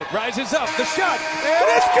Rises up, the shot, and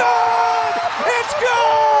it's good! It's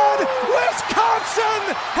good! Wisconsin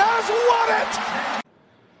has won it!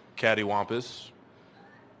 Cattywampus,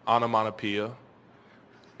 onomatopoeia,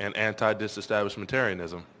 and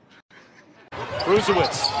anti-disestablishmentarianism.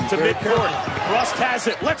 Bruzewicz to midcourt. Rust has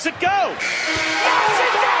it. Lets it go.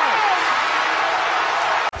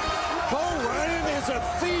 Bo Ryan is a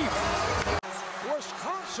thief.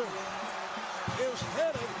 Wisconsin is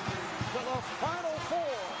headed to the Final Four.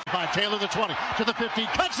 By Taylor, the 20 to the 15,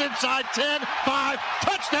 cuts inside 10, 5,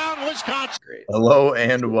 touchdown Wisconsin. Great. Hello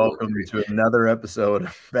and welcome to another episode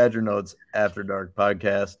of Badger Notes After Dark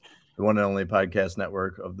podcast, the one and only podcast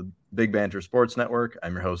network of the Big Banter Sports Network.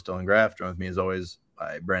 I'm your host, Dylan Graff. Joined with me as always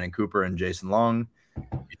by Brandon Cooper and Jason Long.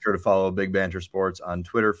 Be sure to follow Big Banter Sports on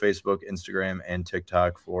Twitter, Facebook, Instagram, and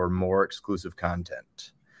TikTok for more exclusive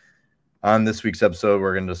content. On this week's episode,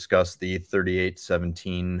 we're going to discuss the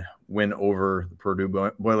 38-17 win over the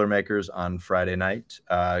Purdue Boilermakers on Friday night,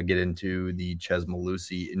 get into the Chez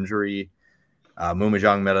Mellusi injury,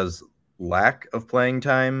 Mumajong Meta's lack of playing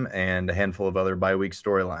time, and a handful of other bye-week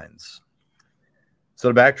storylines.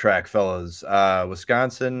 So to backtrack, fellas,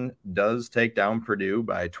 Wisconsin does take down Purdue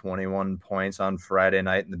by 21 points on Friday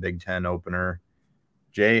night in the Big Ten opener.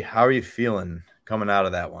 Jay, how are you feeling coming out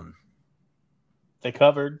of that one? They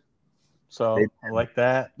covered. So I like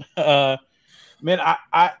that. Man,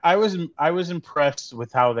 I was impressed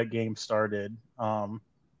with how that game started.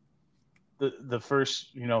 The first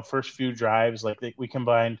few drives, like we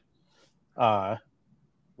combined,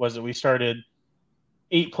 we started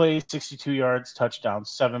 8 plays, 62 yards, touchdown,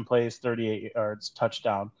 7 plays, 38 yards,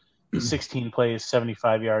 touchdown, 16 plays,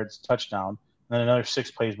 75 yards, touchdown, and then another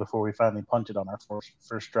 6 plays before we finally punted on our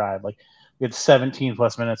first drive. Like we had 17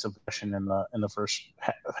 plus minutes of possession in the first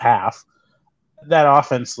half. That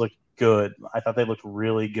offense looked good. I thought they looked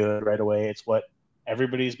really good right away. It's what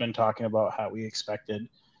everybody's been talking about, how we expected,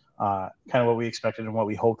 kind of what we expected and what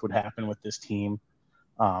we hoped would happen with this team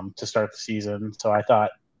to start the season. So I thought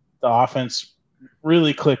the offense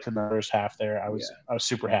really clicked in the first half there. I was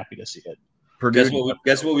super happy to see it.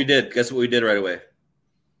 Guess what we did? Guess what we did right away?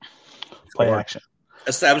 Play action.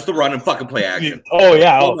 Establish the run and fucking play action. Oh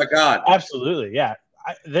yeah. Oh my God. Absolutely. Yeah.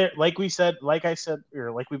 Like we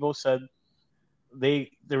both said,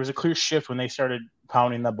 there was a clear shift when they started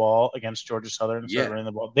pounding the ball against Georgia Southern and started running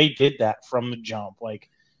the ball. They did that from the jump. Like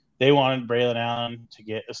they wanted Braylon Allen to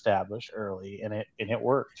get established early, and it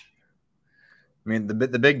worked. I mean, the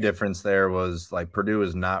big difference there was like Purdue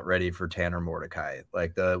is not ready for Tanner Mordecai.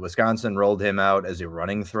 Like the Wisconsin rolled him out as a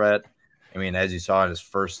running threat. I mean, as you saw in his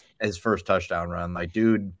first touchdown run, like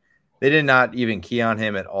dude, they did not even key on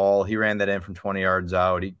him at all. He ran that in from 20 yards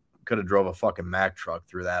out. He could have drove a fucking Mack truck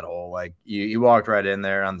through that hole. Like he walked right in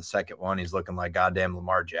there on the second one. He's looking like goddamn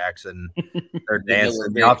Lamar Jackson. They're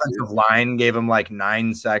dancing. The offensive line gave him like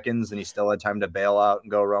 9 seconds, and he still had time to bail out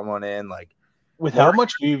and go run one in. Like with how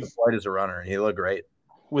much we've played as a runner, he looked great.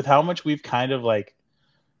 With how much we've kind of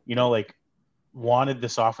wanted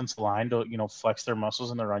this offensive line to flex their muscles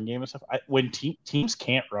in the run game and stuff. When teams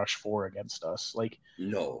can't rush 4 against us,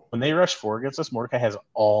 when they rush 4 against us, Mordecai has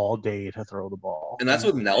all day to throw the ball, and that's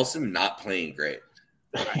with Nelson not playing great.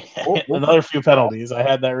 Another few penalties. I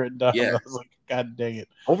had that written down. Yeah. I was like, God dang it!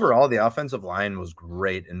 Overall, the offensive line was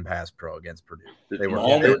great in pass pro against Purdue.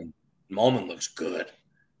 Malman looks good.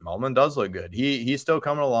 Malman does look good. He's still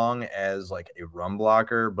coming along as like a run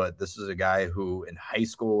blocker, but this is a guy who in high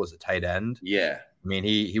school was a tight end. Yeah. I mean,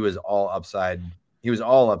 he was all upside. He was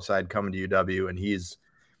all upside coming to UW, and he's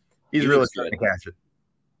really starting to catch it.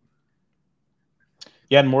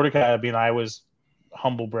 Yeah, and Mordecai, I mean, I was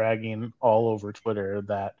humble bragging all over Twitter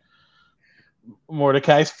that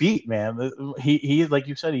Mordecai's feet, man. He like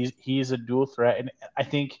you said, he's a dual threat, and I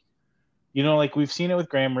think we've seen it with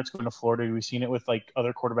Graham Mertz going to Florida. We've seen it with like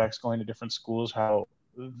other quarterbacks going to different schools, how,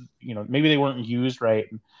 maybe they weren't used right.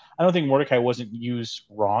 And I don't think Mordecai wasn't used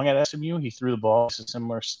wrong at SMU. He threw the ball. It's a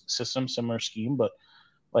similar system, similar scheme, but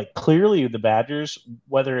like clearly the Badgers,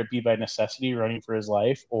 whether it be by necessity running for his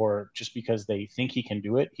life or just because they think he can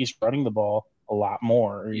do it, he's running the ball a lot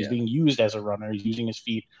more. He's being used as a runner. He's using his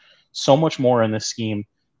feet so much more in this scheme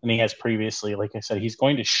than he has previously. Like I said, he's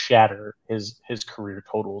going to shatter his career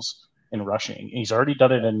totals in rushing. He's already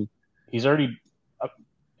done it, and he's already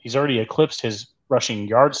eclipsed his rushing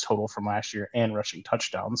yards total from last year and rushing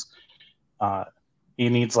touchdowns. He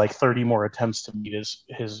needs like 30 more attempts to meet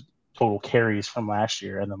his total carries from last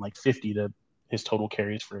year, and then like 50 to his total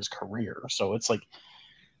carries for his career. So it's like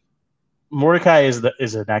Mordecai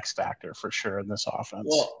is an X factor for sure in this offense.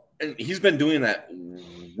 Well, and he's been doing that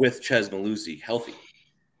with Chez Mellusi healthy.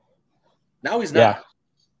 Now he's not. Yeah.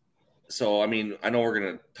 So, I mean, I know we're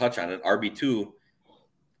going to touch on it. RB2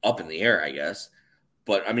 up in the air, I guess.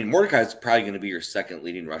 But, I mean, Mordecai's probably going to be your second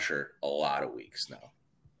leading rusher a lot of weeks now.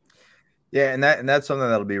 Yeah, and that's something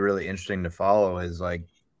that'll be really interesting to follow is like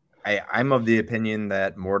I'm of the opinion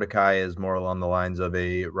that Mordecai is more along the lines of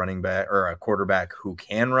a running back or a quarterback who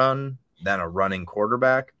can run than a running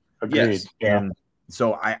quarterback. Agreed. Yes. Yeah. And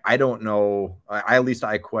so I don't know. At least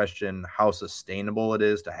I question how sustainable it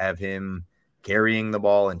is to have him carrying the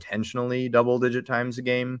ball intentionally double-digit times a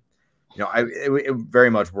game. You know, it very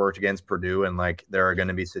much worked against Purdue, and like there are going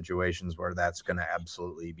to be situations where that's going to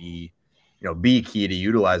absolutely be, be key to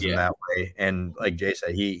utilize him that way. And like Jay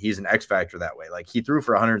said, he's an X factor that way. Like he threw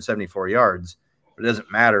for 174 yards, but it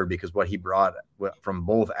doesn't matter because what he brought from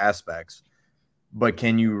both aspects. But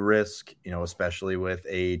can you risk, especially with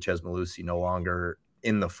a Chez Mellusi no longer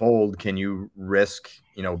in the fold, can you risk,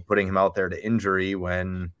 putting him out there to injury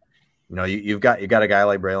when, you've got a guy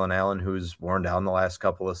like Braylon Allen who's worn down the last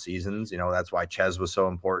couple of seasons. That's why Chez was so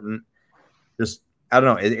important. Just, I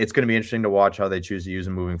don't know. It's going to be interesting to watch how they choose to use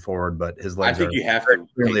him moving forward. But his legs, I think you have to take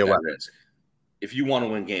really that risk. If you want to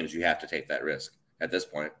win games, you have to take that risk at this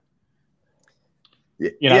point.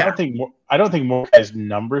 I don't think Mordecai's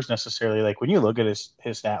numbers necessarily, like when you look at his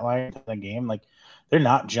stat line in the game, like they're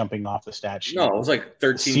not jumping off the stat sheet. No, it was like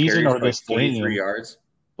 13 season carries, or this like 43 game, yards.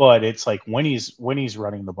 But it's like when he's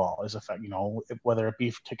running the ball is effect, whether it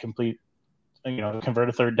be to complete, convert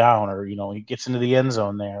a third down, or he gets into the end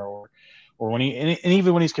zone there, or when and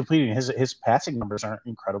even when he's completing, his passing numbers aren't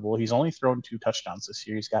incredible. He's only thrown 2 touchdowns this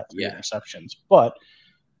year. He's got 3 interceptions, but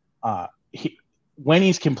when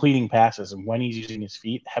he's completing passes and when he's using his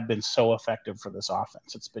feet have been so effective for this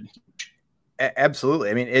offense. It's been huge. Absolutely.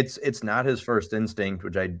 I mean, it's not his first instinct,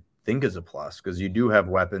 which I think is a plus because you do have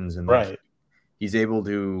weapons and right. He's able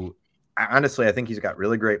to, honestly, I think he's got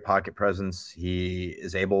really great pocket presence. He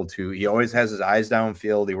always has his eyes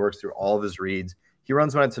downfield. He works through all of his reads. He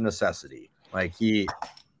runs when it's a necessity. I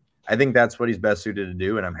think that's what he's best suited to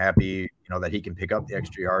do. And I'm happy, that he can pick up the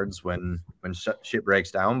extra yards when shit breaks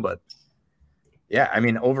down. But yeah, I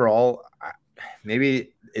mean, overall,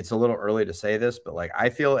 maybe it's a little early to say this, but I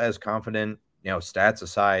feel as confident, stats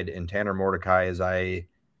aside, in Tanner Mordecai as I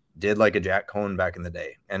did like a Jack Cohn back in the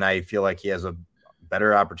day. And I feel like he has a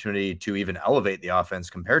better opportunity to even elevate the offense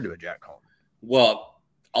compared to a Jack Cohn. Well,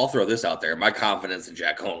 I'll throw this out there. My confidence in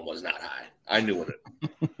Jack Cohn was not high. I knew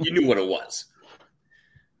you knew what it was.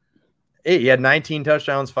 Hey, he had 19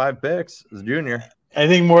 touchdowns, 5 picks as a junior. I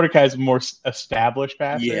think Mordecai's more established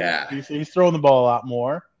passer. Yeah. He's throwing the ball a lot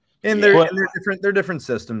more. And they're different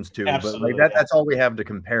systems too. Absolutely, but that's all we have to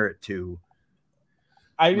compare it to.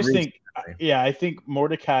 I just think, I think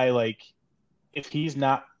Mordecai, if he's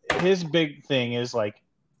not, his big thing is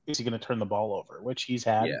is he going to turn the ball over, which he's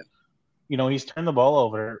had. Yeah. He's turned the ball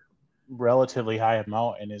over relatively high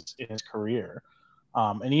amount in his career.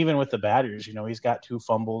 And even with the Badgers, he's got 2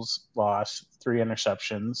 fumbles lost, 3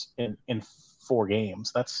 interceptions in 4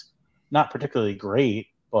 games. That's not particularly great,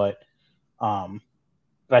 but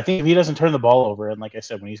I think if he doesn't turn the ball over, and like I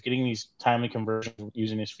said, when he's getting these timely conversions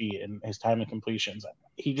using his feet and his timely completions,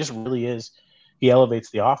 he just really is. He elevates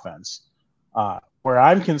the offense. Where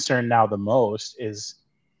I'm concerned now the most is,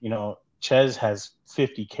 Chez has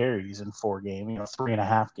 50 carries in 4 games,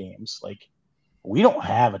 3.5 games. We don't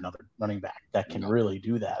have another running back that can really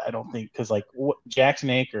do that. I don't think, because Jackson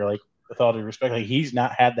Aker, with all due respect, he's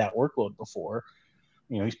not had that workload before.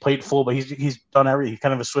 He's played full, but he's done everything. He's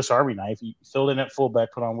kind of a Swiss Army knife. He filled in at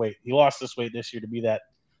fullback, put on weight. He lost this weight this year to be that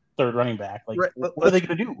third running back. What are they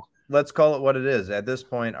going to do? Let's call it what it is. At this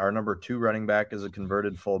point, our number 2 running back is a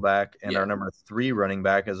converted fullback, and our number 3 running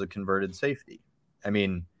back is a converted safety. I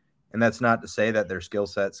mean, and that's not to say that their skill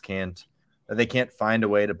sets they can't find a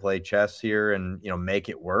way to play chess here and make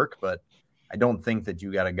it work. But I don't think that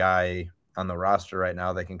you got a guy on the roster right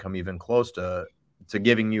now that can come even close to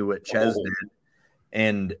giving you what Chez did.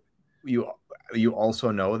 And you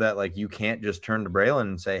also know that you can't just turn to Braylon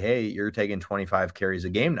and say, hey, you're taking 25 carries a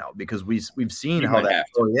game now, because we've seen how that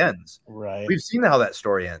story ends. Right. We've seen how that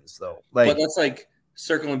story ends though. But that's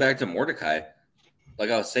circling back to Mordecai. Like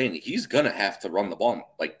I was saying, he's going to have to run the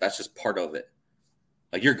ball. That's just part of it.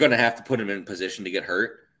 You're going to have to put him in position to get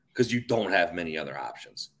hurt because you don't have many other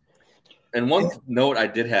options. And one note I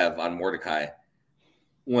did have on Mordecai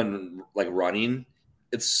when running,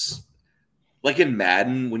 it's in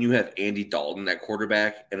Madden when you have Andy Dalton at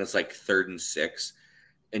quarterback and it's 3rd and 6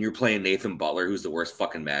 and you're playing Nathan Butler, who's the worst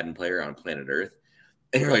fucking Madden player on planet Earth.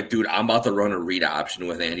 And you're like, dude, I'm about to run a read option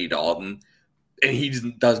with Andy Dalton. And he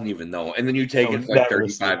just doesn't even know. And then you take it for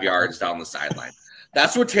 35 yards down the sideline.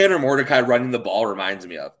 That's what Tanner Mordecai running the ball reminds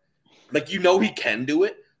me of. He can do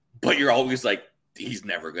it, but you're always like, he's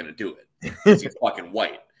never going to do it. He's fucking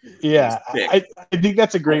white. Yeah, I think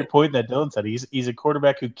that's a great point that Dylan said. He's a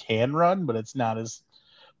quarterback who can run, but it's not his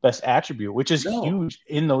best attribute, which is huge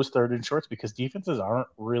in those third and shorts because defenses aren't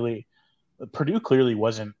really – Purdue clearly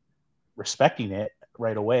wasn't respecting it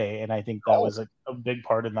right away, and I think that was a big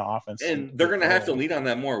part in the offense. And they're going to have to lean on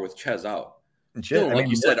that more with Ches out. Shit, like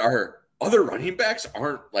you said, our other running backs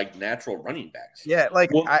aren't like natural running backs. Yeah,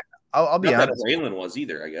 I'll be honest. Braylon was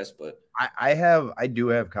either, I guess, but I do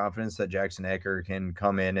have confidence that Jackson Acker can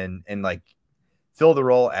come in and like fill the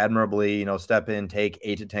role admirably, step in, take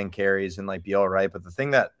 8 to 10 carries and like be all right. But the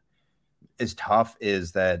thing that is tough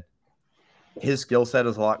is that his skill set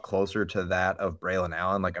is a lot closer to that of Braylon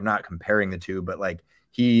Allen. Like I'm not comparing the two, but like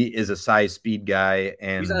he is a size speed guy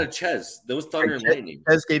and he's not a Ches. Those Thunder and Lightning.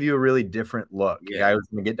 Ches gave you a really different look. Yeah. The guy was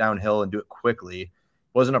going to get downhill and do it quickly.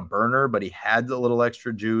 Wasn't a burner, but he had the little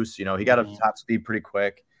extra juice. He got up to top speed pretty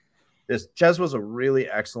quick. Ches was a really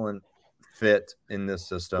excellent fit in this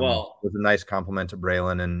system. Well, with a nice compliment to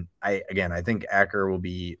Braylon. And I think Acker will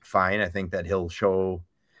be fine. I think that he'll show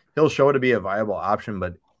to be a viable option,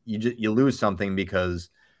 but you lose something because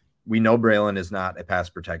we know Braylon is not a pass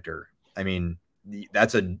protector. I mean,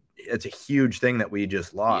 it's a huge thing that we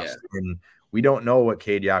just lost. Yeah. And we don't know what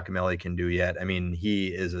Cade Yakimelli can do yet. I mean, he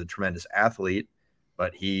is a tremendous athlete,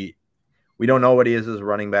 but we don't know what he is as a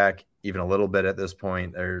running back even a little bit at this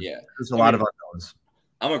point. There's a lot of unknowns.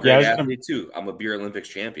 I'm a great athlete too. I'm a beer Olympics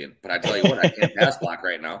champion, but I tell you what, I can't pass block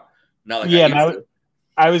right now. Not like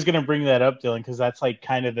I was going to bring that up, Dylan, because that's like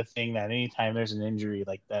kind of the thing that anytime there's an injury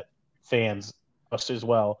like that, fans, us as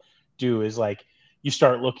well, do is like you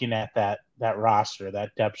start looking at that roster,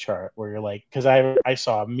 that depth chart, where you're like, because I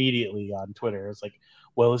saw immediately on Twitter, it's like,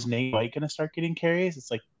 well, is Nate White going to start getting carries?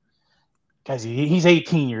 It's like, guys, he's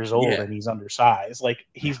 18 years old and he's undersized. Like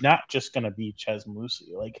he's not just going to be Ches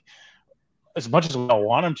Moosey. Like as much as we all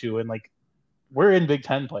want him to, and like we're in Big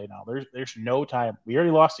Ten play now. There's no time. We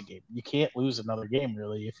already lost a game. You can't lose another game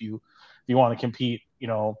really if you want to compete, in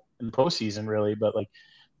the postseason really. But like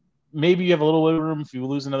maybe you have a little wiggle room if you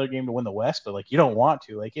lose another game to win the West. But like you don't want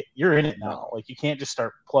to. Like you're in it now. Like you can't just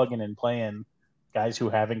start plugging and playing guys who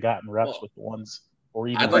haven't gotten reps with the ones or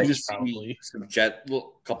even. I'd like to see some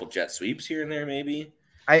couple jet sweeps here and there maybe.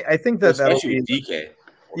 I think that'll be DK.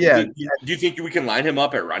 Yeah. Do you think we can line him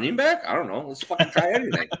up at running back? I don't know. Let's fucking try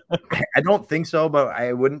anything. I don't think so, but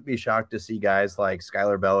I wouldn't be shocked to see guys like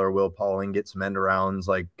Skylar Bell or Will Pauling get some end arounds,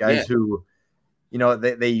 like guys who,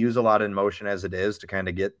 they use a lot in motion as it is to kind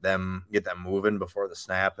of get them moving before the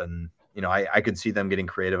snap. And, I could see them getting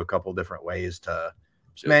creative a couple different ways to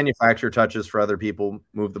just manufacture touches for other people,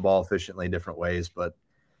 move the ball efficiently different ways. But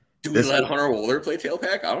do we let Hunter Wohler play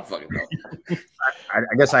tailback? I don't fucking know.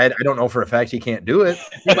 I guess I don't know for a fact he can't do it.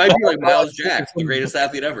 He might be like Miles Jack, the greatest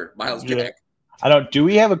athlete ever. Miles Jack. I don't. Do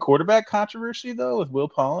we have a quarterback controversy though with Will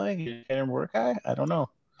Pauling and Tanner Mordecai? I don't know.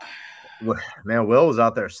 Man, Will was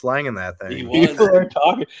out there slanging that thing. People are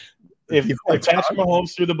talking. If Patrick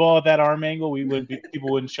Mahomes threw the ball at that arm angle, people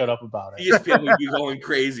wouldn't shut up about it. ESPN would be going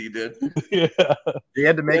crazy, dude. Yeah. He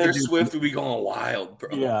had to make Taylor Swift would be going wild, bro.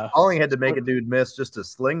 Yeah. Pauling had to make a dude miss just to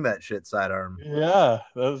sling that shit sidearm. Yeah,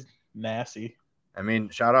 that was nasty. I mean,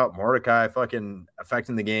 shout out Mordecai fucking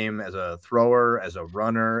affecting the game as a thrower, as a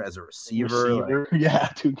runner, as a receiver. Like, yeah,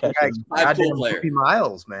 2 catches. Goddamn 50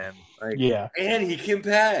 miles, man. Like, yeah. And he can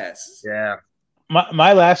pass. Yeah.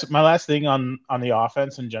 My last thing on the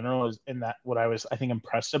offense in general is in that what I was I think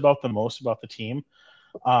impressed about the most about the team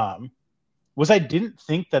was I didn't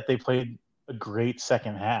think that they played a great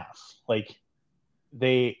second half. Like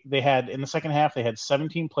they had in the second half they had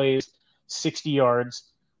 17 plays, 60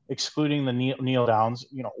 yards, excluding the kneel downs,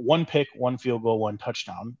 1 pick, 1 field goal, 1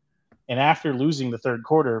 touchdown. And after losing the third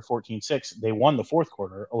quarter 14-6, they won the fourth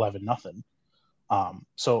quarter 11-0.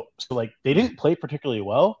 So like they didn't play particularly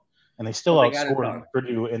well. And they still outscored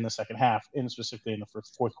Purdue in the second half, and specifically in the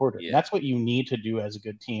fourth quarter. Yeah. And that's what you need to do as a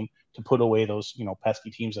good team to put away those, pesky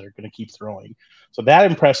teams that are going to keep throwing. So that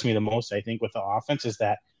impressed me the most, I think, with the offense is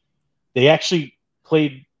that they actually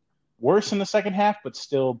played worse in the second half, but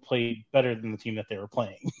still played better than the team that they were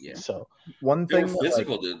playing. Yeah. So one thing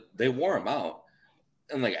physical, dude, they wore him out,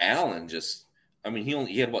 and like Allen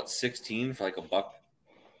he had what 16 for like a buck.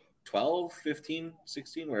 12, 15,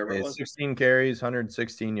 16, whatever it was. 16 carries,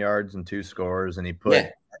 116 yards, and 2 scores. And he put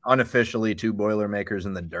unofficially 2 Boilermakers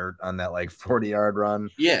in the dirt on that 40-yard run.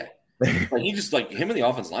 Yeah. He just him and the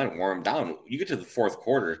offensive line wore him down. You get to the fourth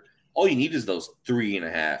quarter, all you need is those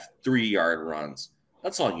 3.5, 3-yard runs.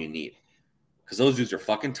 That's all you need. Because those dudes are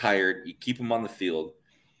fucking tired. You keep them on the field.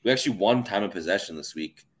 We actually won time of possession this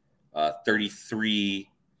week. 33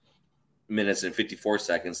 minutes and 54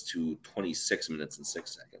 seconds to 26 minutes and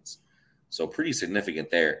 6 seconds. So pretty significant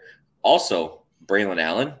there. Also, Braylon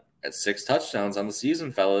Allen at 6 touchdowns on the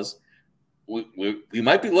season, fellas. We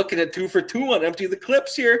might be looking at 2 for 2 on Empty the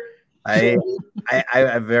Clips here. I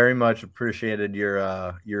very much appreciated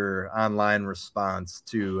your online response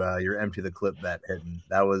to your Empty the Clip bet hitting.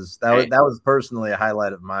 That was personally a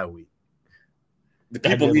highlight of my week. The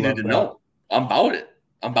people needed to know. I'm about it.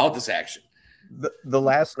 I'm about this action. The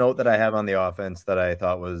last note that I have on the offense that I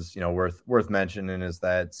thought was, worth mentioning is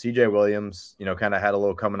that CJ Williams, kind of had a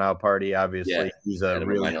little coming out party. Obviously, he's a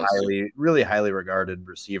really highly regarded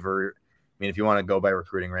receiver. I mean, if you want to go by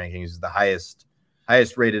recruiting rankings, he's the highest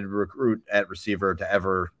rated recruit at receiver to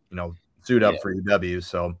ever, suit up for UW.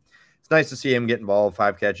 So it's nice to see him get involved.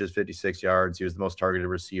 5 catches, 56 yards. He was the most targeted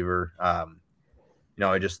receiver. I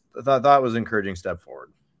just thought it was an encouraging step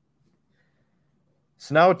forward.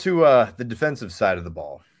 So now to the defensive side of the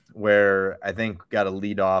ball, where I think got to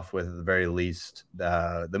lead off with, at the very least,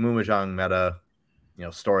 the Mumajong Meta,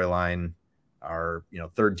 storyline. Our,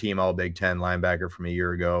 third team All Big Ten linebacker from a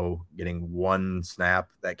year ago, getting 1 snap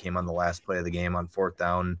that came on the last play of the game on 4th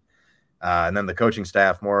down. And then the coaching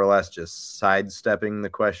staff more or less just sidestepping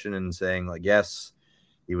the question and saying, like, yes,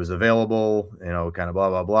 he was available, kind of blah,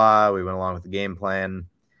 blah, blah. We went along with the game plan.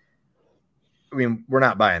 I mean, we're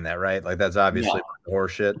not buying that, right? Like, that's obviously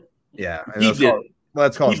horseshit. Yeah. He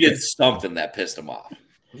did something that pissed him off.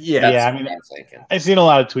 Yeah. I mean, I've seen a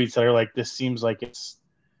lot of tweets that are like, this seems like it's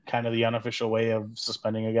kind of the unofficial way of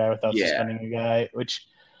suspending a guy without suspending a guy, which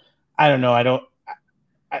I don't know.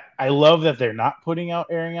 I love that they're not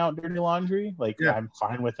airing out dirty laundry. Like, I'm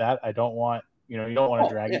fine with that. I don't want, you don't want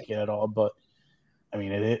to drag a kid at all, but I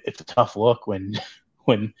mean, it's a tough look when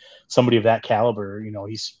somebody of that caliber,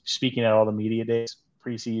 he's speaking at all the media days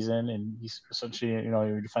preseason, and he's essentially,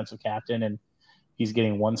 your defensive captain, and he's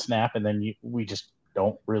getting 1 snap, and then we just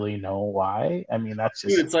don't really know why. I mean, that's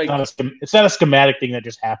just it's not a schematic thing that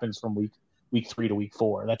just happens from week 3 to week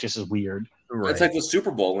 4. That just is weird. Right. It's like the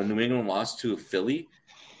Super Bowl when New England lost to Philly,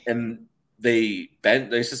 and they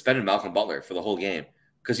suspended Malcolm Butler for the whole game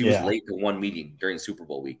because he was late to one meeting during Super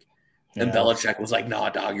Bowl week. And Belichick was like, "Nah,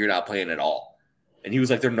 dog, you're not playing at all." And he was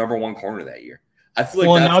like their number 1 corner that year. I feel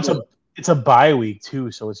like now it's a bye week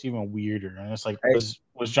too, so it's even weirder. And it's like, was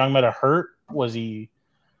John Meta hurt? Was he?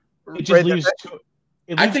 It just leaves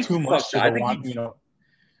too much to the one.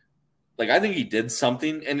 Like, I think he did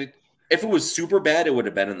something, and if it was super bad, it would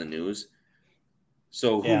have been in the news.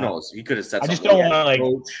 So who knows? He could have said something. I just don't want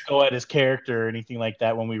to go at his character or anything like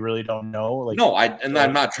that when we really don't know. Like, no,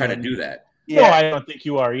 I'm not trying to do that. No, I don't think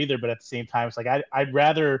you are either. But at the same time, it's like I'd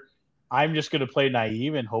rather. I'm just going to play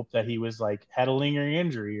naive and hope that he was like had a lingering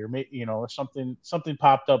injury or something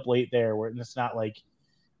popped up late there where it's not like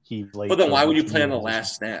he late. But then why would you play on the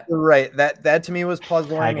last snap? Right. That to me was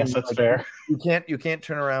puzzling. I guess that's fair. You can't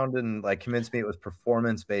turn around and like convince me it was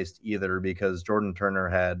performance based either, because Jordan Turner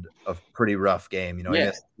had a pretty rough game. He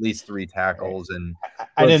missed at least 3 tackles, and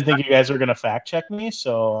I didn't think you guys were going to fact check me,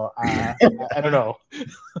 so I don't know.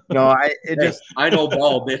 No, I know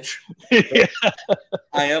ball, bitch.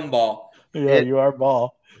 I am ball. Yeah, you are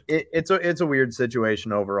ball. It's a weird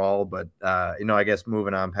situation overall, but I guess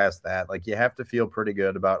moving on past that, like, you have to feel pretty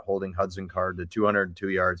good about holding Hudson Card to 202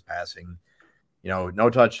 yards passing. No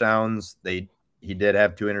touchdowns. He did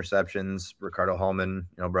have 2 interceptions. Ricardo Hallman,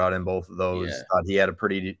 brought in both of those. Yeah. Thought he had a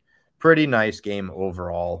pretty nice game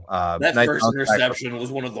overall. That first interception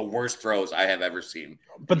was one of the worst throws I have ever seen.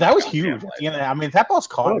 But that was huge. I mean, that ball's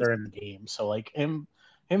caught there in the game. So like him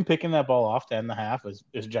picking that ball off to end the half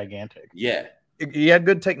is gigantic. Yeah. He had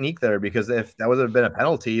good technique there, because if that would have been a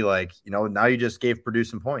penalty, like, now you just gave Purdue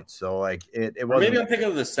some points. So like it was. Maybe I'm thinking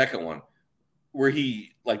of the second one where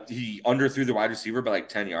he underthrew the wide receiver by like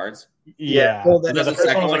 10 yards. Yeah. Well, the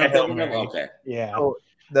second one. Okay. Yeah. So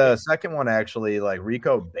the second one, actually, like,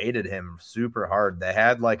 Rico baited him super hard. They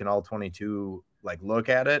had like an all 22 like look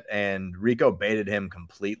at it, and Rico baited him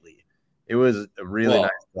completely. It was a really nice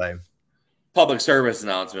play. Public service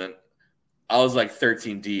announcement. I was like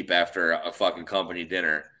 13 deep after a fucking company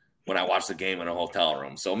dinner when I watched the game in a hotel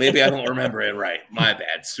room. So maybe I don't remember it right. My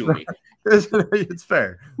bad. Sue me. It's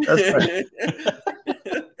fair. That's fair.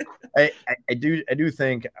 I do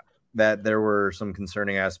think that there were some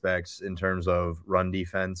concerning aspects in terms of run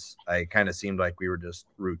defense. I kind of seemed like we were just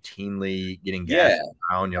routinely getting gassed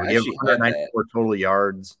down. We gave 194 total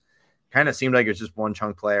yards. Kind of seemed like it was just one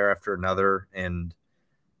chunk player after another. And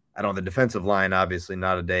I don't know, the defensive line, obviously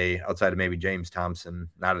not a day outside of maybe James Thompson,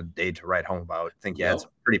 not a day to write home about. I think he had some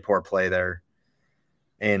pretty poor play there.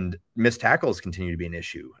 And missed tackles continue to be an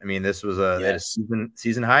issue. I mean, this was they had a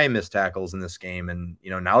season high in missed tackles in this game. And,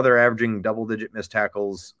 now they're averaging double-digit missed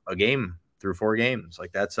tackles a game through 4 games.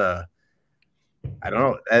 Like, that's I don't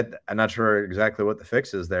know. I'm not sure exactly what the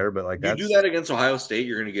fix is there, but you do that against Ohio State,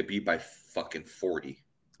 you're going to get beat by fucking 40.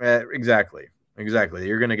 Exactly.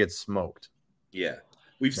 You're going to get smoked. Yeah.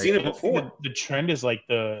 We've seen it before. The trend is like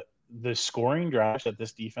the scoring drives that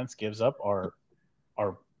this defense gives up are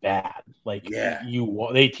bad. Like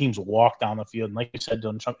teams walk down the field, and like you said,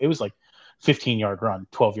 Dylan Trump, it was like 15-yard run,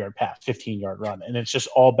 12-yard pass, 15-yard run, and it's just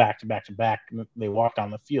all back to back to back. They walk down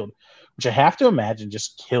the field, which I have to imagine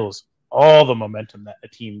just kills all the momentum that a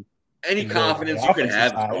team, any confidence you can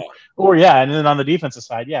have, and then on the defensive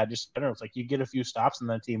side, just it's like you get a few stops and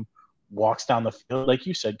then the team walks down the field, like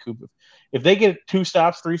you said, Coop. If they get 2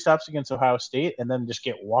 stops, 3 stops against Ohio State, and then just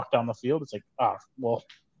get walked down the field, it's like,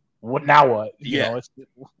 what now?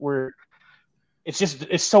 What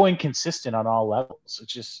it's so inconsistent on all levels.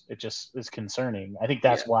 It just is concerning. I think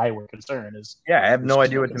that's why we're concerned. I have no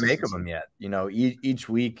idea what to make of them yet. Each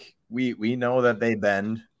week we know that they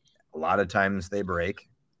bend. A lot of times they break,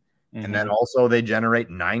 and then also they generate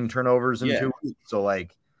 9 turnovers in 2 weeks. So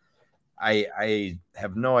like, I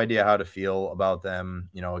have no idea how to feel about them.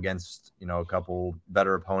 Against a couple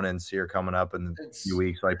better opponents here coming up in a few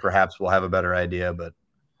weeks. Like perhaps we'll have a better idea, but.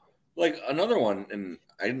 Like another one, and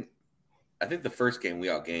I think the first game we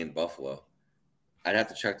outgained Buffalo. I'd have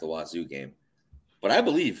to check the Wazoo game. But I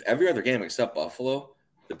believe every other game except Buffalo,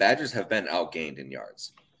 the Badgers have been outgained in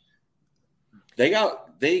yards. They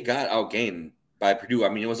got outgained by Purdue. I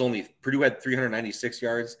mean, it was only Purdue had 396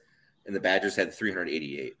 yards and the Badgers had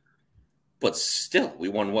 388. But still, we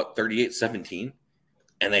won 38-17,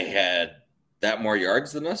 and they had that more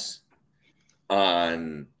yards than us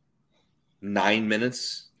on 7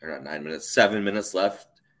 minutes left,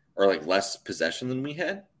 or like less possession than we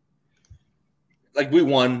had. Like we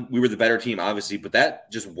won, we were the better team, obviously, but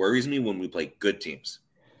that just worries me when we play good teams.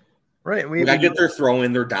 Right. I get their throw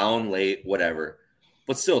in, they're down late, whatever.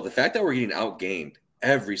 But still, the fact that we're getting outgained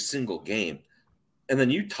every single game, and then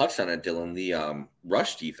you touched on it, Dylan, the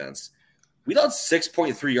rush defense. We allowed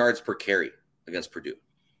 6.3 yards per carry against Purdue.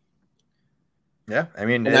 Yeah, I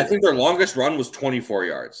mean, I think their longest run was 24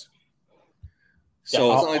 yards.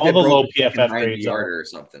 So it's not like all they the low broke PFF 90 grades yarder or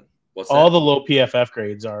something. All the low PFF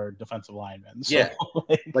grades are defensive linemen. So,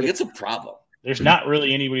 like it's a problem. There's not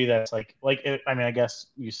really anybody that's like I mean, I guess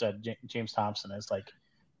you said James Thompson is like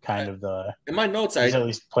kind of the in my notes. He's at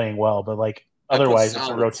least playing well, but like otherwise, it's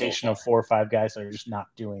a rotation of 4 or 5 guys that are just not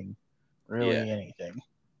doing really anything.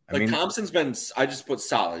 Like Thompson's been. I just put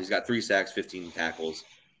solid. He's got 3 sacks, 15 tackles.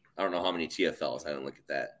 I don't know how many TFLs. I didn't look at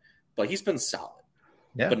that, but he's been solid.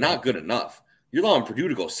 Yeah, but not good enough. You're allowing Purdue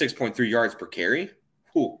to go 6.3 yards per carry.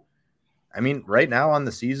 Whew. I mean, right now on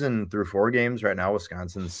the season through 4 games, right now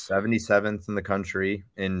Wisconsin's 77th in the country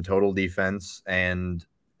in total defense, and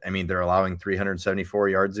I mean they're allowing 374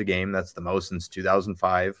 yards a game. That's the most since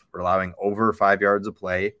 2005. We're allowing over 5 yards a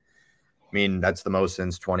play. I mean that's the most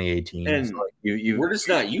since 2018. And so like we're just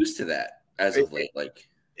not used to that as of late. Like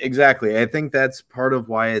exactly, I think that's part of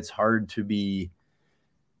why it's hard to be.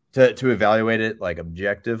 To evaluate it like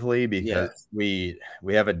objectively, because we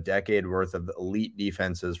have a decade worth of elite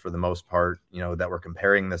defenses for the most part, that we're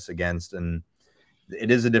comparing this against, and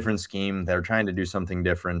it is a different scheme. They're trying to do something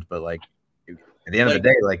different, but like at the end of the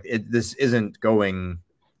day, like this isn't going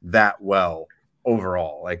that well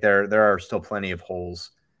overall. Like there are still plenty of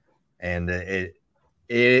holes, and it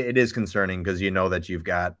is concerning because that you've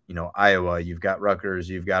got Iowa, you've got Rutgers,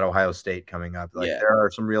 you've got Ohio State coming up. Like there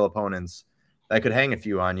are some real opponents. I could hang a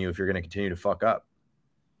few on you if you're going to continue to fuck up.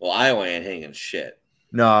 Well, Iowa ain't hanging shit.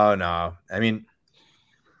 No. I mean,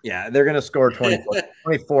 yeah, they're going to score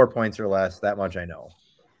 24 points or less. That much I know.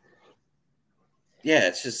 Yeah,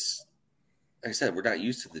 it's just, like I said, we're not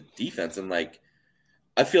used to the defense. And, like,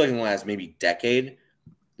 I feel like in the last maybe decade,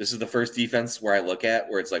 this is the first defense where I look at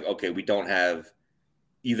where it's like, okay, we don't have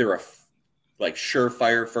either a,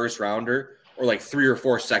 surefire first rounder or 3 or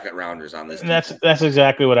 4 second rounders on this. And that's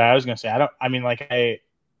exactly what I was going to say.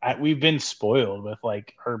 We've been spoiled with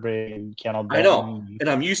Herbig and Kendall. I know, and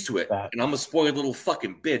I'm used to it. And I'm a spoiled little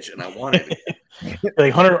fucking bitch, and I want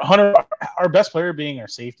it. Hunter, our best player being our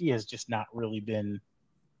safety has just not really been.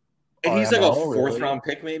 And he's like a 4th round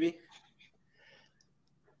pick, maybe.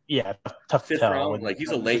 Yeah, tough to 5th tell. round.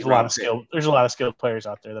 He's a late. There's a lot of skilled players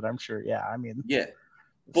out there that I'm sure. Yeah, I mean. Yeah.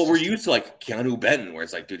 But we're used to Keanu Benton, where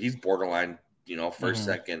it's dude, he's borderline, first,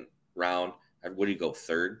 second round. What do you go,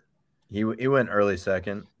 3rd? He went early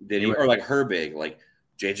second. Did he? Or Herbig,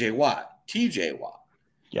 JJ Watt, TJ Watt.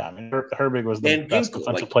 Yeah, I mean, Herbig was the And best Ginkle,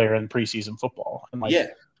 defensive player in preseason football. And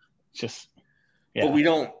just yeah. But we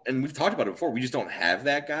don't, and we've talked about it before. We just don't have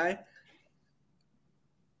that guy,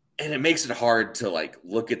 and it makes it hard to like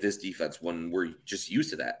look at this defense when we're just used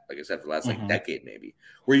to that. Like I said, for the last like decade, maybe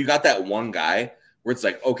where you got that one guy where it's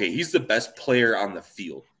like, okay, he's the best player on the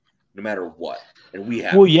field, no matter what, and we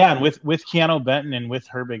have. Well, yeah, and with Keanu Benton and with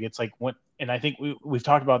Herbig, it's like what. And I think we've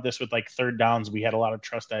talked about this with like third downs. We had a lot of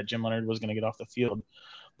trust that Jim Leonard was going to get off the field.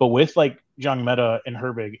 But with like John Meta and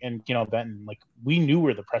Herbig and Benton, like we knew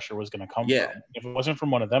where the pressure was going to come from. If it wasn't from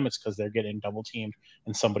one of them, it's because they're getting double teamed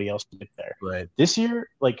and somebody else to get there. Right. This year,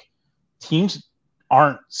 like teams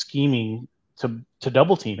aren't scheming to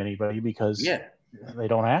double team anybody because they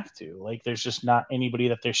don't have to. Like there's just not anybody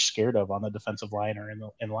that they're scared of on the defensive line or in the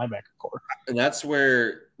linebacker core. And that's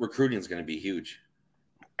where recruiting is going to be huge.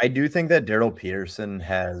 I do think that Daryl Peterson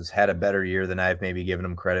has had a better year than I've maybe given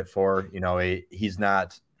him credit for. You know, he's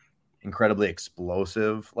not incredibly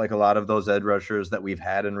explosive like a lot of those edge rushers that we've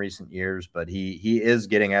had in recent years, but he is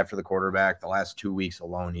getting after the quarterback. The last 2 weeks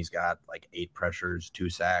alone, he's got like 8 pressures, 2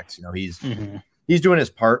 sacks. You know, he's doing his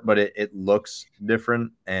part, but it looks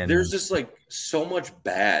different. And there's just like so much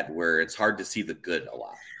bad where it's hard to see the good a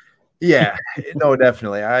lot. Yeah, no,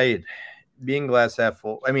 definitely. Being glass half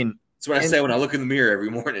full. I mean, that's what I say when I look in the mirror every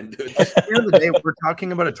morning, dude. At the end of the day, we're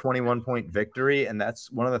talking about a 21-point victory, and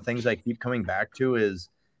that's one of the things I keep coming back to is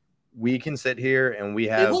we can sit here and we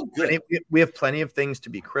have plenty of things to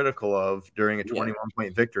be critical of during a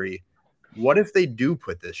 21-point victory. What if they do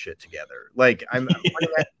put this shit together? Like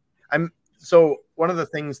so one of the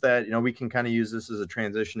things that, you know, we can kind of use this as a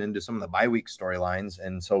transition into some of the bye week storylines.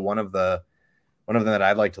 And so one of them that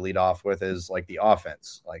I'd like to lead off with is like the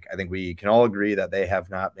offense. Like I think we can all agree that they have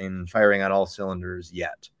not been firing on all cylinders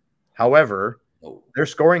yet. However, they're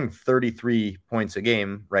scoring 33 points a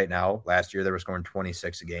game right now. Last year they were scoring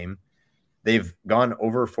 26 a game. They've gone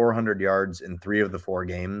over 400 yards in 3 of the 4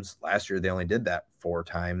 games. Last year they only did that 4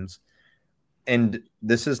 times. And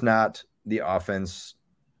this is not the offense,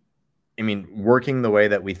 I mean, working the way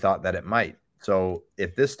that we thought that it might. So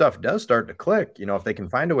if this stuff does start to click, you know, if they can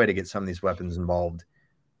find a way to get some of these weapons involved,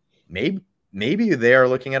 maybe they are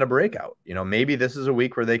looking at a breakout. You know, maybe this is a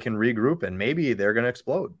week where they can regroup and maybe they're going to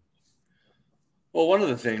explode. Well, one of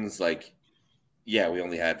the things, like, we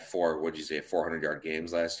only had 400-yard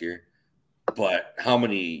games last year. But how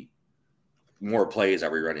many more plays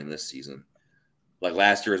are we running this season? Like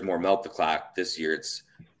last year was more melt the clock. This year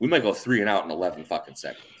we might go 3 and out in 11 fucking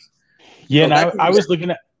seconds. Yeah, so and I was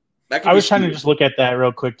looking at. I was trying to just look at that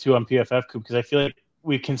real quick, too, on PFF, because I feel like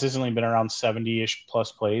we've consistently been around 70-ish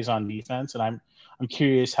plus plays on defense, and I'm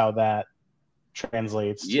curious how that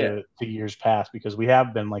translates to years past, because we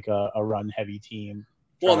have been like a run-heavy team.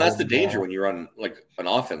 Well, and that's the danger when you run like an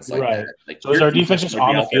offense like that. Like, so is our defense just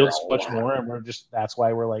on the field so much more, and that's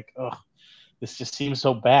why we're like, ugh, this just seems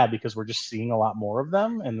so bad because we're just seeing a lot more of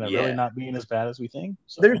them, and they're really not being as bad as we think.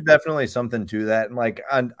 So. There's definitely something to that. And like,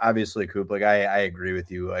 obviously, Coop, like I agree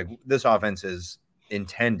with you. Like this offense is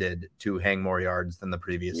intended to hang more yards than the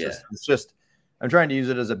previous system. It's just, I'm trying to use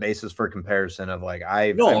it as a basis for comparison of like,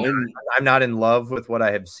 I'm not in love with what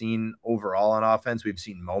I have seen overall on offense. We've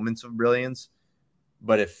seen moments of brilliance,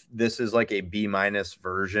 but if this is like a B-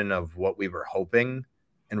 version of what we were hoping,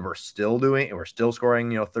 and we're still doing, and we're still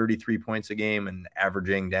scoring, 33 points a game and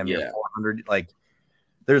averaging damn near 400. Like,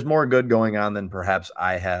 there's more good going on than perhaps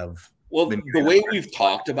I have. Well, the way we've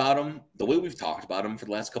talked about them for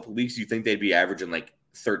the last couple of weeks, you think they'd be averaging like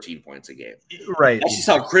 13 points a game, right? That's just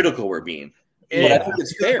how critical we're being. But I think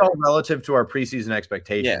it's fair relative to our preseason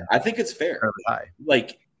expectations. Yeah, I think it's fair.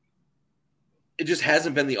 Like, it just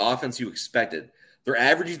hasn't been the offense you expected. They're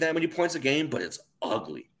averaging that many points a game, but it's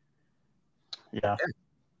ugly. Yeah.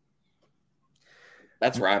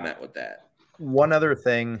 That's where I'm at with that. One other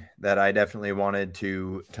thing that I definitely wanted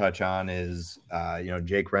to touch on is,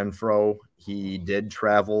 Jake Renfro. He did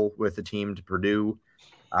travel with the team to Purdue.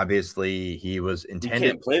 Obviously, he was intended. He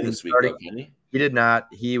can't play this week, though, can he? He did not.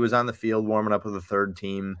 He was on the field warming up with the third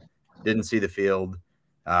team. Didn't see the field.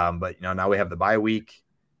 But, now we have the bye week.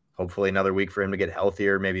 Hopefully another week for him to get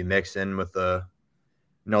healthier, maybe mix in with the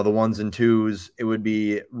ones and twos. It would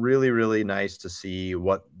be really, really nice to see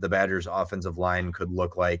what the Badgers' offensive line could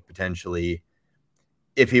look like potentially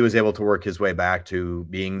if he was able to work his way back to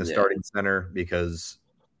being the starting center, because,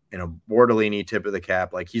 Bordellini, tip of the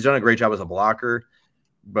cap. Like, he's done a great job as a blocker,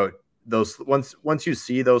 but those once you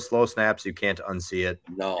see those slow snaps, you can't unsee it.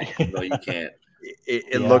 No, you can't.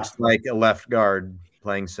 It looks like a left guard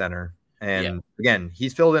playing center. And again,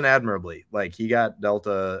 he's filled in admirably. Like, he got dealt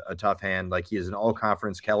a tough hand. Like, he is an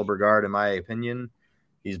all-conference caliber guard, in my opinion.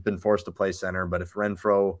 he's been forced to play center. But if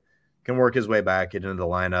Renfroe can work his way back, get into the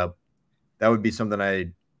lineup, that would be something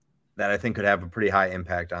that I think could have a pretty high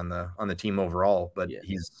impact on the team overall. But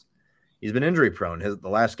he's been injury prone. The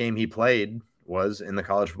last game he played was in the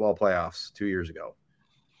college football playoffs 2 years ago.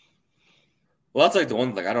 Well, that's like the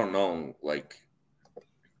one, like, I don't know, like,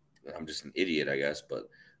 I'm just an idiot, I guess, but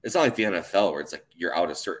it's not like the NFL where it's like you're out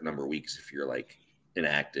a certain number of weeks if you're like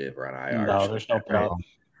inactive or on IR. No, there's no problem.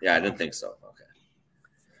 Yeah, I didn't think so. Okay.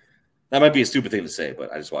 That might be a stupid thing to say,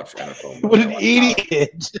 but I just watched NFL. What an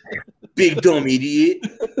idiot. Big dumb idiot.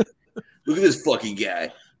 Look at this fucking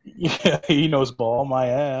guy. Yeah, he knows ball my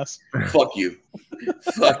ass. Fuck you.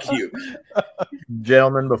 Fuck you.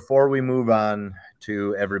 Gentlemen, before we move on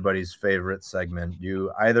to everybody's favorite segment,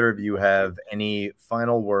 do either of you have any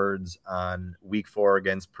final words on week 4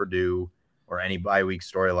 against Purdue or any bye-week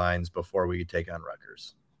storylines before we take on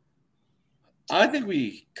Rutgers? I think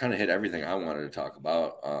we kind of hit everything I wanted to talk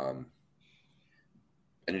about. I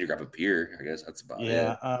need to grab a beer. I guess that's about it.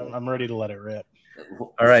 Yeah, I'm ready to let it rip.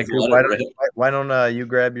 All right, cool. Why don't you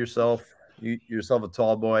grab yourself a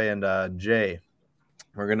tall boy, and Jay,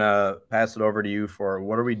 we're going to pass it over to you for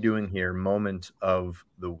what are we doing here moment of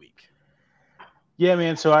the week. Yeah,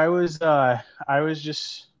 man. So I was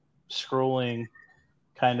just scrolling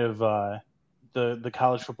kind of the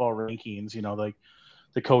college football rankings, like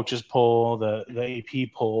the coaches poll, the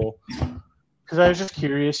AP poll, because I was just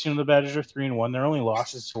curious. The Badgers are 3-1. Their only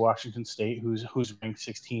losses to Washington State, who's ranked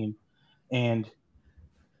 16, and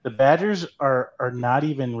the Badgers are not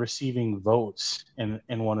even receiving votes in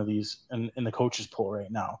one of these in the coaches poll right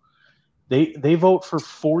now. They vote for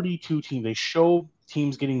 42 teams. They show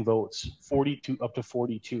teams getting votes 42 up to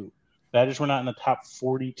 42. Badgers were not in the top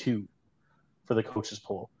 42 for the coaches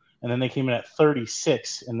poll, and then they came in at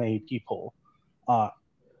 36 in the AP poll.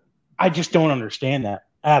 I just don't understand that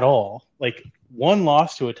at all. Like, one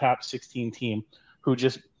loss to a top 16 team who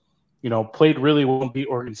just played really well and beat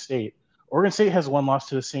Oregon State. Oregon State has one loss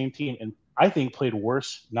to the same team, and I think played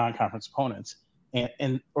worse non-conference opponents.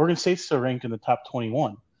 And Oregon State's still ranked in the top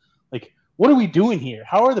 21. Like, what are we doing here?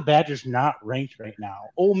 How are the Badgers not ranked right now?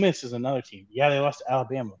 Ole Miss is another team. Yeah, they lost to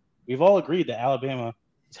Alabama. We've all agreed that Alabama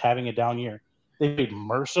is having a down year. They played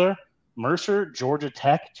Mercer, Georgia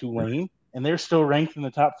Tech, Tulane, and they're still ranked in the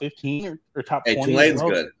top 15 or top 20. Tulane's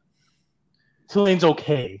good. Tulane's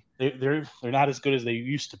okay. They're not as good as they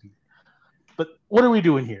used to be. But what are we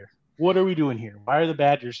doing here? Why are the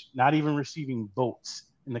Badgers not even receiving votes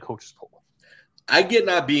in the coaches poll? I get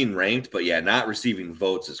not being ranked, but yeah, not receiving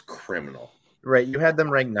votes is criminal. Right. You had them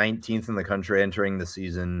ranked 19th in the country entering the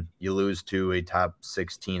season. You lose to a top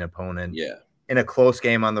 16 opponent. Yeah. In a close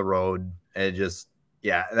game on the road. It just,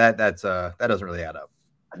 that doesn't really add up.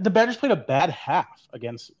 The Badgers played a bad half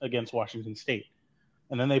against Washington State.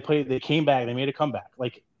 And then they came back, they made a comeback.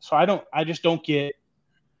 Like, so I just don't get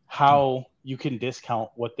how you can discount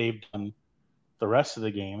what they've done the rest of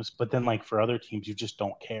the games, but then like for other teams, you just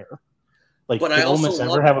don't care. Like, but Ole Miss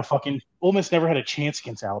never had a chance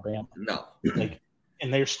against Alabama. No. Like,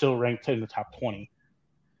 and they're still ranked in the top 20.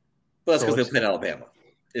 But that's because they played Alabama.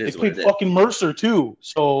 They played fucking Mercer too.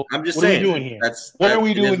 So I'm just what saying, are we doing here? What are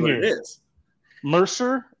we doing here? It is.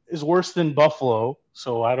 Mercer is worse than Buffalo,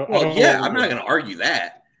 so I don't. Well, I don't yeah, I'm not going to argue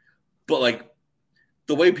that, but like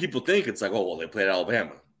the way people think, it's like, oh well, they played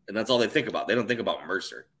Alabama, and that's all they think about. They don't think about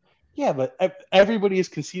Mercer. Yeah, but everybody has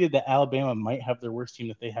conceded that Alabama might have their worst team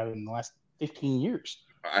that they have in the last 15 years.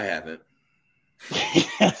 I haven't.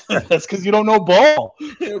 That's because you don't know ball.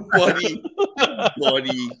 buddy.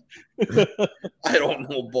 I don't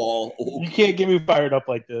know ball. You can't get me fired up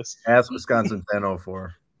like this. Ask Wisconsin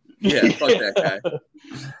 10-04. Yeah, fuck that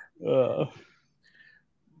guy.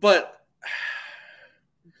 But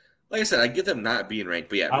like I said, I get them not being ranked.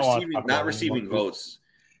 But yeah, not receiving votes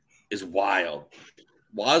is wild.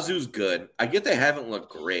 Wazoo's good. I get they haven't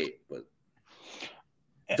looked great, but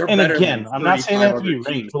they're better than I'm not saying that to be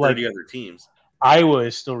ranked, but like 30 other teams. Iowa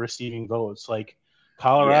is still receiving votes. Like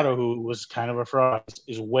Colorado, who was kind of a fraud,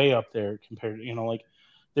 is way up there compared to, like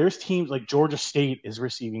there's teams like Georgia State is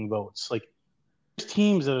receiving votes. Like there's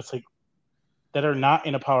teams that it's like that are not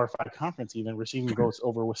in a Power 5 conference even receiving votes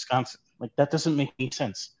over Wisconsin. Like that doesn't make any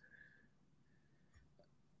sense.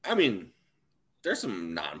 I mean, there's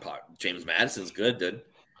some non-pop. James Madison's good, dude.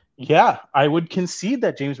 Yeah, I would concede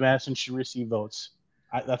that James Madison should receive votes.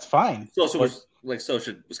 That's fine. So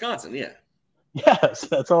should Wisconsin, yeah. Yes,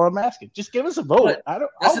 that's all I'm asking. Just give us a vote.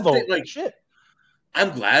 I'll vote. Like shit.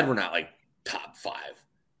 I'm glad we're not like top 5.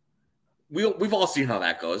 We've all seen how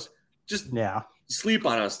that goes. Just sleep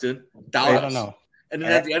on us, dude. I don't know. And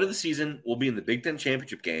then at the end of the season, we'll be in the Big Ten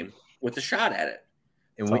championship game with a shot at it.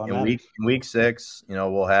 week 6,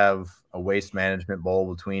 we'll have a waste management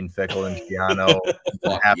bowl between Fickle and Schiano.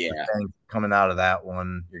 Fuck yeah. Coming out of that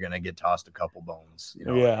one, you're gonna get tossed a couple bones.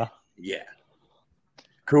 Yeah. Yeah.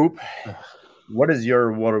 Coop, what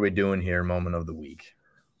are we doing here moment of the week?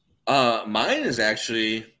 Mine is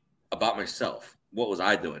actually about myself. What was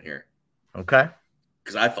I doing here? Okay.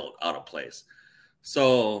 Because I felt out of place.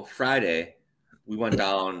 So Friday, we went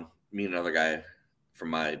down, me and another guy from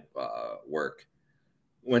my work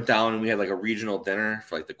went down and we had like a regional dinner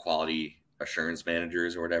for like the quality assurance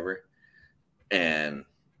managers or whatever. And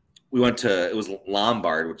we went to, it was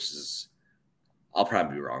Lombard, which is, I'll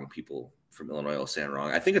probably be wrong. People from Illinois will say I'm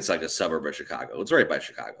wrong. I think it's like a suburb of Chicago. It's right by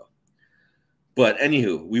Chicago. But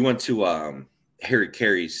anywho, we went to Harry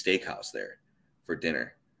Carey's steakhouse there for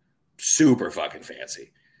dinner. Super fucking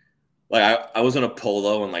fancy. Like I was in a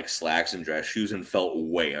polo and like slacks and dress shoes and felt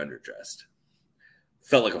way underdressed.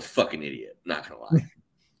 Felt like a fucking idiot, not gonna lie.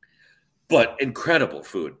 But incredible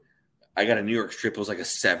food. I got a New York strip. It was like a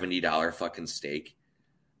 $70 fucking steak.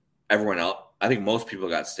 Everyone out. I think most people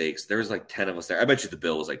got steaks. There was like 10 of us there. I bet you the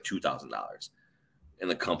bill was like $2,000. And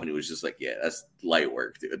the company was just like, yeah, that's light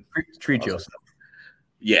work, dude. Treat yourself.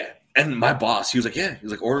 Yeah. And my boss, he was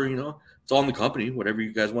like, order, it's all in the company. Whatever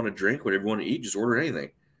you guys want to drink, whatever you want to eat, just order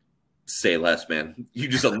anything. Say less, man. You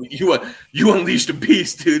just you unleashed a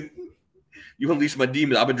beast, dude. You unleashed my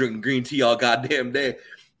demons. I've been drinking green tea all goddamn day.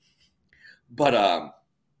 But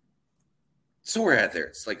so we're at there.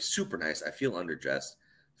 It's like super nice. I feel underdressed.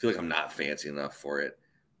 I feel like I'm not fancy enough for it.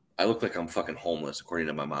 I look like I'm fucking homeless, according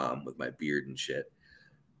to my mom, with my beard and shit.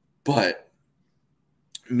 But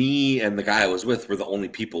me and the guy I was with were the only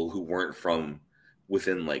people who weren't from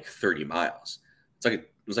within like 30 miles.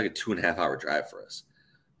 It was like a 2.5 hour drive for us.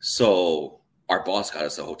 So our boss got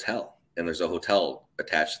us a hotel, and there's a hotel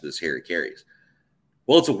attached to this Harry Carey's.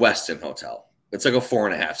 Well, it's a Westin hotel. It's like a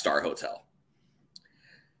 4.5-star hotel.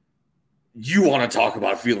 You want to talk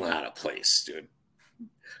about feeling out of place, dude.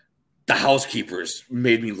 The housekeepers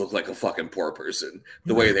made me look like a fucking poor person,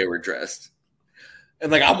 the way they were dressed.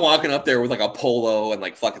 And like I'm walking up there with like a polo and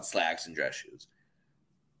like fucking slacks and dress shoes.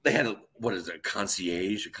 They had a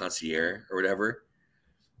concierge or whatever.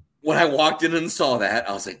 When I walked in and saw that,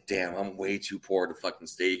 I was like, damn, I'm way too poor to fucking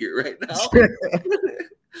stay here right now.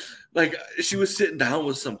 Like she was sitting down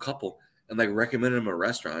with some couple and like recommended them a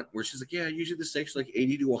restaurant where she's like, yeah, usually the steak's like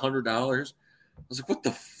 $80 to $100. I was like, what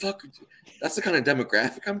the fuck? That's the kind of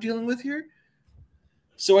demographic I'm dealing with here.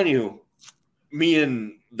 So anywho, me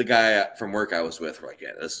and the guy from work I was with were like,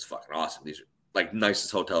 yeah, this is fucking awesome. These are like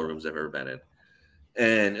nicest hotel rooms I've ever been in.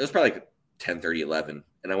 And it was probably like 10:30, 11.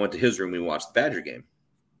 And I went to his room and we watched the Badger game.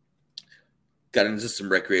 Got into some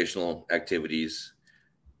recreational activities,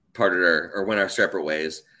 went our separate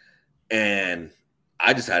ways. And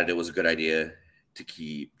I decided it was a good idea to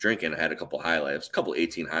keep drinking. I had a couple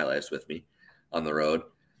 18 high lifes with me on the road.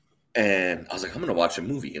 And I was like, I'm going to watch a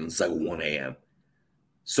movie. And it's like 1 a.m.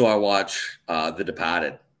 So I watch The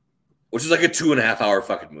Departed, which is like a 2.5 hour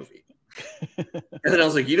fucking movie. And then I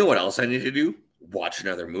was like, you know what else I need to do? Watch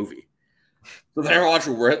another movie. So then I watched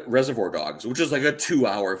Reservoir Dogs, which is like a 2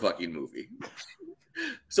 hour fucking movie.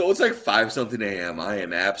 So it's like 5-something a.m. I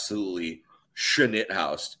am absolutely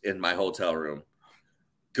shit-housed in my hotel room.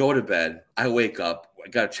 Go to bed. I wake up. I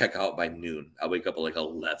got to check out by noon. I wake up at like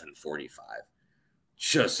 11:45.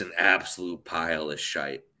 Just an absolute pile of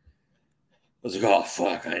shite. I was like, oh,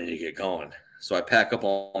 fuck, I need to get going. So I pack up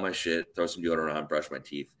all my shit, throw some deodorant on, brush my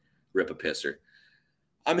teeth, rip a pisser.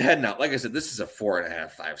 I'm heading out. Like I said, this is a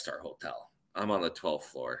 4.5, 5-star hotel. I'm on the 12th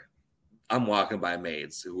floor. I'm walking by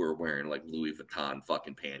maids who are wearing like Louis Vuitton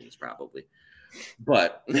fucking panties probably.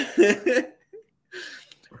 But,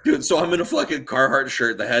 dude, so I'm in a fucking Carhartt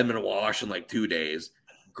shirt that hadn't been washed in like 2 days.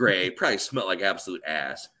 Gray, probably smelled like absolute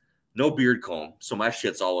ass. No beard comb, so my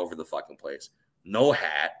shit's all over the fucking place. No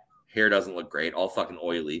hat. Hair doesn't look great. All fucking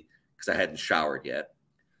oily because I hadn't showered yet.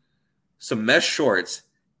 Some mesh shorts.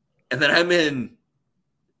 And then I'm in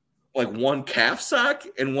like one calf sock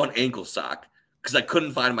and one ankle sock because I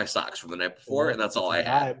couldn't find my socks from the night before, and that's all I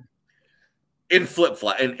had. In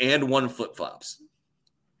flip-flop and one flip-flops.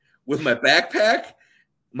 With my backpack,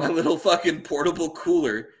 my little fucking portable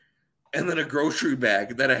cooler, and then a grocery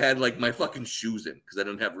bag that I had like my fucking shoes in because I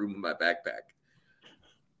didn't have room in my backpack.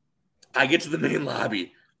 I get to the main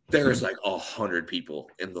lobby. There's like 100 people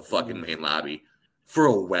in the fucking main lobby for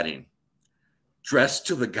a wedding. Dressed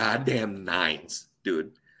to the goddamn nines,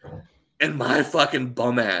 dude. And my fucking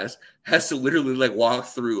bum ass has to literally like walk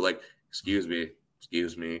through like, excuse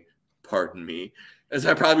me, pardon me. As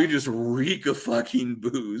I probably just reek of fucking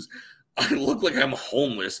booze. I look like I'm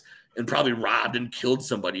homeless and probably robbed and killed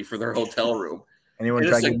somebody for their hotel room. Anyone And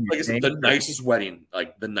try it's getting like I said, the nicest wedding,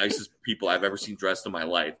 like the nicest people I've ever seen dressed in my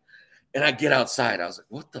life. And I get outside, I was like,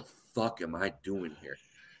 what the fuck am I doing here?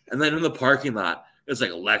 And then in the parking lot, there's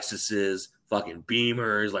like Lexuses, fucking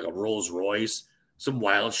Beamers, like a Rolls Royce, some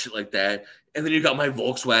wild shit like that. And then you got my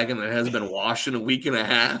Volkswagen that hasn't been washed in a week and a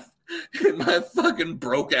half. And my fucking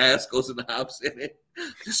broke ass goes and hops in it,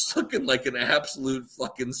 just looking like an absolute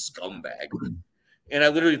fucking scumbag. And I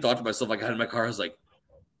literally thought to myself, I got in my car, I was like,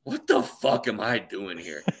 what the fuck am I doing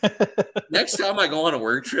here? Next time I go on a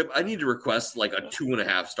work trip, I need to request like a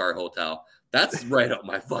 2.5-star hotel. That's right up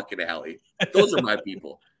my fucking alley. Those are my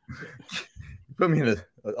people. Put me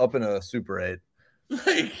up in a Super 8.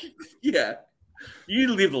 Like, yeah. You need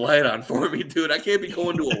to leave the light on for me, dude. I can't be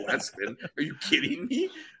going to a Westin. Are you kidding me?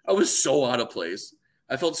 I was so out of place.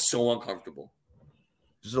 I felt so uncomfortable.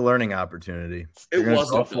 Just a learning opportunity. It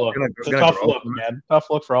was a tough look. It's a tough look, man. Tough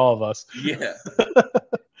look for all of us. Yeah.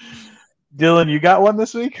 Dylan, you got one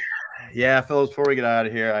this week? Yeah, fellas, before we get out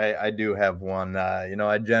of here, I do have one.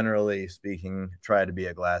 I generally speaking try to be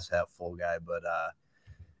a glass half full guy, but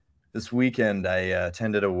this weekend I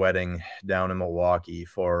attended a wedding down in Milwaukee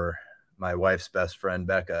for my wife's best friend,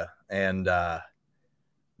 Becca. And I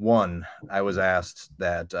was asked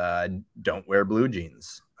that I don't wear blue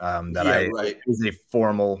jeans. It was a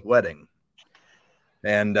formal wedding.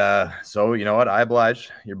 And so, you know what? I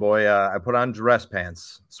obliged. Your boy, I put on dress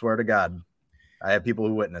pants. Swear to God. I have people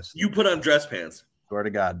who witnessed. You put on dress pants. Swear to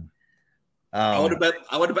God. I would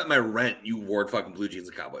have bet my rent you wore fucking blue jeans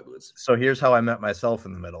and cowboy boots. So here's how I met myself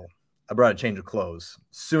in the middle. I brought a change of clothes.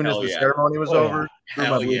 As soon as the ceremony was over, threw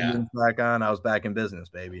my blue jeans back on. I was back in business,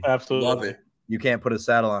 baby. Absolutely. Love it. You can't put a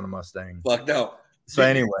saddle on a Mustang. Fuck no. So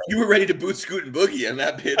anyway. You were ready to boot, scoot, and boogie on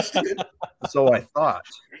that bitch, dude. So I thought.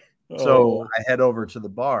 So I head over to the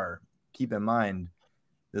bar. Keep in mind,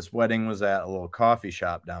 this wedding was at a little coffee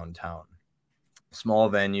shop downtown. Small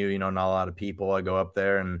venue, not a lot of people. I go up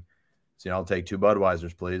there and say, I'll take 2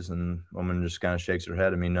 Budweisers, please. And the woman just kind of shakes her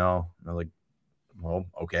head at me, no. And I'm like, well,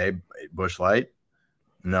 okay. Busch Light?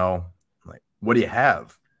 No. I'm like, what do you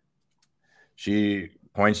have? She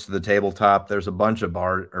points to the tabletop. There's a bunch of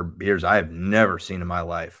beers I have never seen in my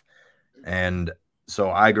life. And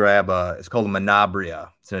so I grab it's called a Manabria.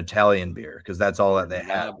 It's an Italian beer because that's all that they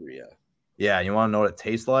have. Yeah, you want to know what it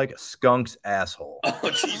tastes like? A skunk's asshole. Oh,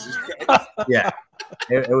 Jesus Christ. Yeah,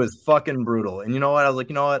 it was fucking brutal. And you know what? I was like,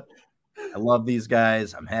 you know what? I love these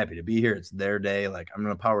guys. I'm happy to be here. It's their day. Like, I'm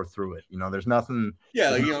going to power through it. There's nothing.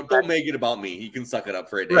 Yeah, don't make it about me. You can suck it up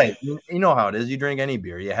for a day. Right. You know how it is. You drink any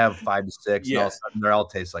beer. You have 5 to 6, and all of a sudden they all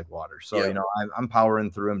taste like water. So, I'm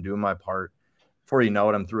powering through. I'm doing my part. Before you know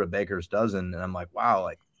it, I'm through a baker's dozen, and I'm like, wow,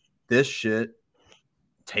 like, this shit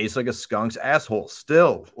tastes like a skunk's asshole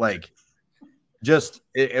still. Like, just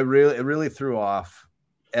it really threw off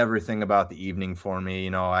everything about the evening for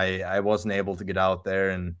me. I wasn't able to get out there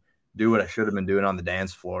and do what I should have been doing on the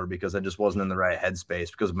dance floor because I just wasn't in the right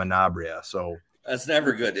headspace because of Manabria. So that's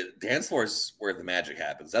never good. Dance floor is where the magic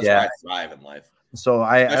happens. That's where I thrive in life. So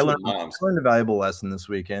I learned a valuable lesson this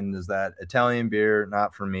weekend is that Italian beer,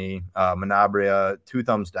 not for me. Manabria, 2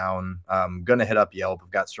 thumbs down. I'm going to hit up Yelp.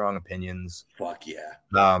 I've got strong opinions. Fuck yeah.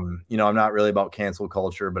 I'm not really about cancel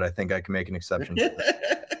culture, but I think I can make an exception.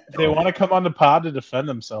 If they want to come on the pod to defend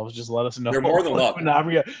themselves, just let us know. They're more than welcome.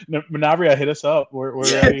 Manabria, hit us up. We're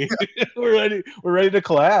ready. We're ready to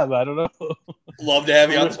collab. I don't know. Love to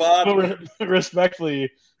have you on the pod.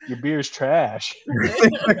 Respectfully, your beer's trash.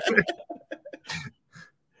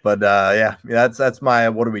 But that's my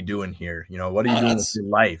what are we doing here? What are you doing with your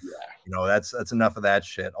life? Yeah. That's enough of that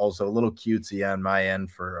shit. Also, a little cutesy on my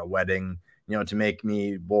end for a wedding. To make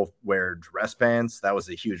me both wear dress pants, that was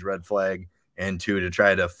a huge red flag. And 2, to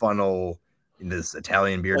try to funnel this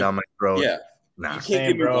Italian beer down my throat. Yeah. Nah. You can't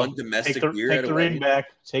give me one domestic beer. Take the ring back.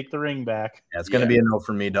 Take the ring back. Yeah, it's gonna be a no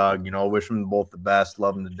for me, dog. Wish them both the best,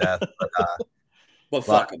 love them to death. But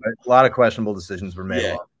fuck them. A lot of questionable decisions were made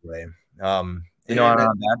along the way. On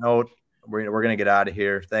that note, we're gonna get out of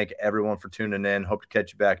here. Thank everyone for tuning in. Hope to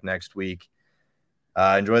catch you back next week.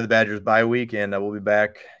 Enjoy the Badgers bye week, and we'll be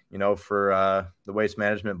back, for the Waste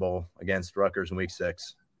Management Bowl against Rutgers in week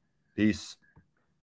 6. Peace.